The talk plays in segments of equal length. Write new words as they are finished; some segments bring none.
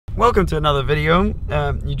Welcome to another video.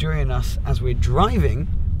 You're joining us as we're driving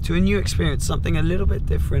to a new experience, something a little bit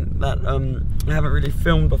different that I haven't really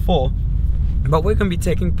filmed before. But we're going to be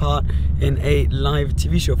taking part in a live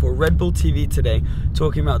TV show for Red Bull TV today,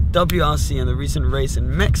 talking about WRC and the recent race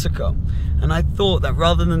in Mexico. And I thought that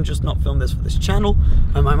rather than just not film this for this channel,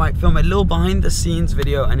 I might film a little behind the scenes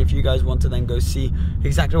video, and if you guys want to then go see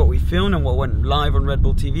exactly what we filmed and what went live on Red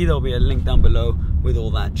Bull TV, there'll be a link down below with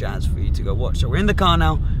all that jazz for you to go watch. So we're in the car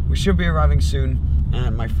now, we should be arriving soon,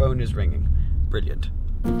 and my phone is ringing. Brilliant.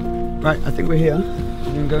 Right, I think we're here.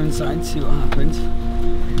 We're going to go inside, see what happens.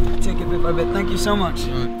 Take it bit by bit. Thank you so much.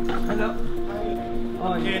 Hello.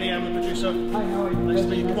 Hi. Kenny, I'm the producer. Hi, how are you? Nice to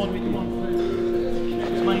meet you. Come on.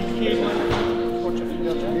 It's Mike Kenny.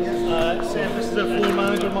 Sam, this is the floor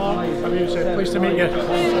manager, Mark. How are you, sir? Pleased to meet you. It's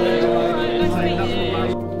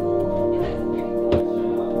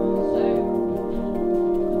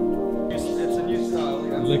a new style.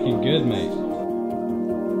 Yeah. Looking good, mate.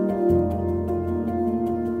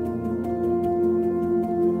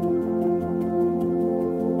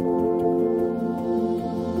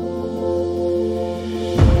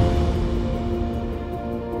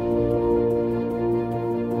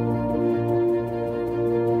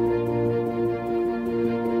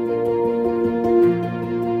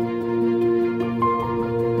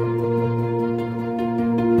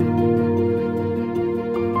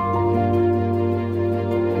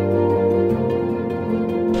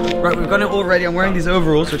 Right, we've got it all ready. I'm wearing these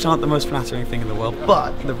overalls, which aren't the most flattering thing in the world,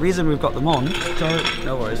 but the reason we've got them on,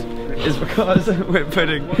 no worries, is because we're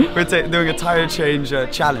doing a tire change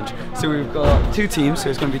challenge. So we've got two teams, so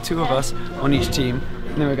it's going to be two of us on each team,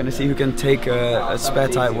 and then we're going to see who can take a spare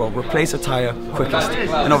tire, well, replace a tire quickest,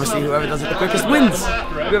 and obviously whoever does it the quickest wins.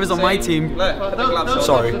 Whoever's on my team,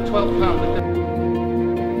 sorry.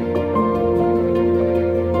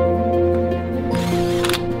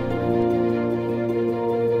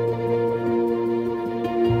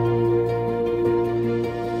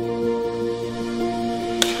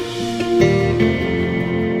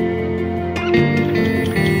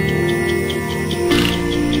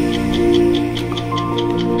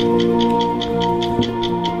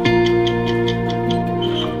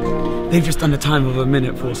 They've just done a time of 1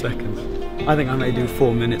 minute 4 seconds. I think I may do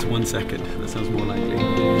 4 minutes 1 second. That sounds more likely.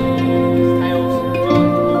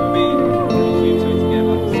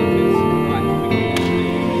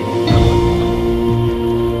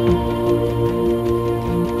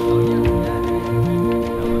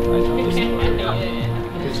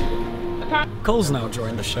 Cole's now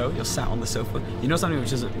joined the show. You're sat on the sofa. You know something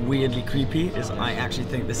which is weirdly creepy is I actually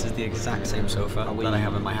think this is the exact same sofa that I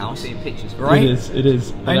have in my house. Seeing pictures, right? It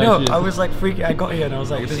is. I know. I was like freaking. I got here and I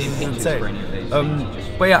was like, this is insane.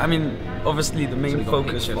 But yeah, I mean, obviously the main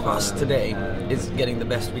focus for us today is getting the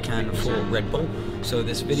best we can for Red Bull. So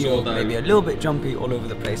this video may be a little bit jumpy all over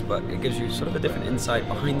the place, but it gives you sort of a different insight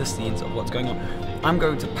behind the scenes of what's going on. I'm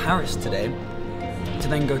going to Paris today to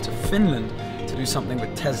then go to Finland to do something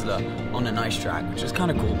with Tesla on an ice track, which is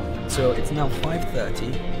kind of cool. So it's now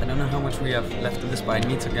 5:30. I don't know how much we have left of this, but I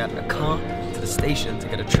need to get a car to the station to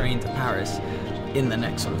get a train to Paris in the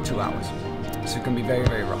next sort of 2 hours. So it can be very,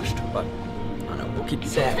 very rushed, but I don't know, we'll keep you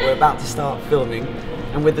there. We're about to start filming,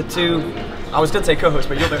 and with the two, I was going to say co-host,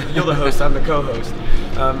 but you're the host, I'm the co-host.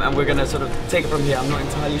 And we're going to sort of take it from here. I'm not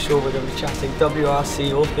entirely sure. We're going to be chatting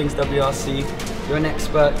WRC, all things WRC. You're an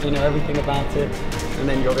expert, you know everything about it. And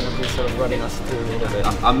then you're going to be sort of running us through a little bit.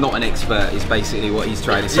 I'm not an expert, is basically what he's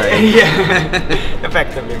trying to say. Yeah,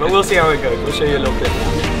 effectively. But we'll see how it goes. We'll show you a little bit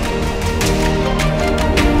now.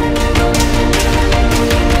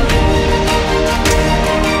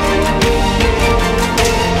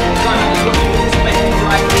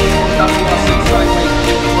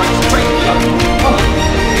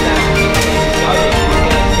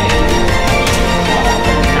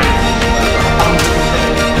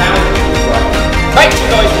 Make some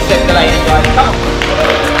noise to set Delanney, guys. Come on.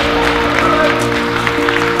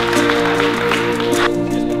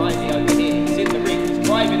 Just behind me over here, he's in the ring, he's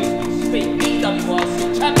driving his good speed. WRC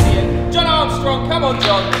champion, John Armstrong. Come on,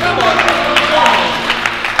 John. Come on.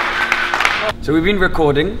 So we've been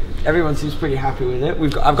recording. Everyone seems pretty happy with it.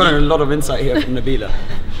 I've got a lot of insight here from Nabila,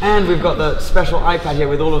 and we've got the special iPad here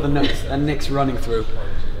with all of the notes and Nick's running through.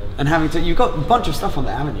 And you've got a bunch of stuff on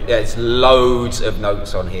there, haven't you? Yeah, it's loads of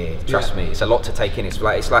notes on here. Trust me, it's a lot to take in. It's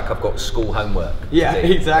like I've got school homework. Yeah,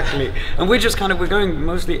 exactly. And we're just we're going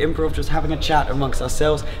mostly improv, just having a chat amongst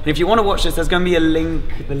ourselves. And if you want to watch this, there's going to be a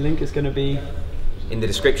link. The link is going to be in the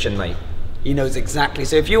description, mate. He knows exactly.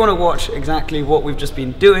 So if you want to watch exactly what we've just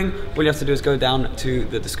been doing, all you have to do is go down to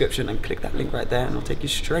the description and click that link right there, and it'll take you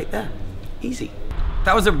straight there. Easy.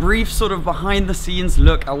 that was a brief sort of behind the scenes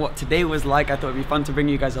look at what today was like. I thought it'd be fun to bring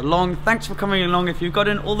you guys along. Thanks for coming along. If you've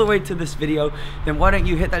gotten all the way to this video, then why don't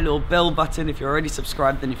you hit that little bell button if you're already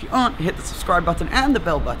subscribed, and if you aren't, hit the subscribe button and the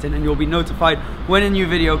bell button and you'll be notified when a new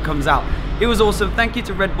video comes out. It was awesome. Thank you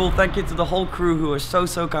to Red Bull, thank you to the whole crew who are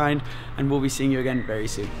so kind, and we'll be seeing you again very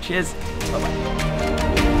soon. Cheers, bye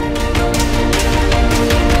bye.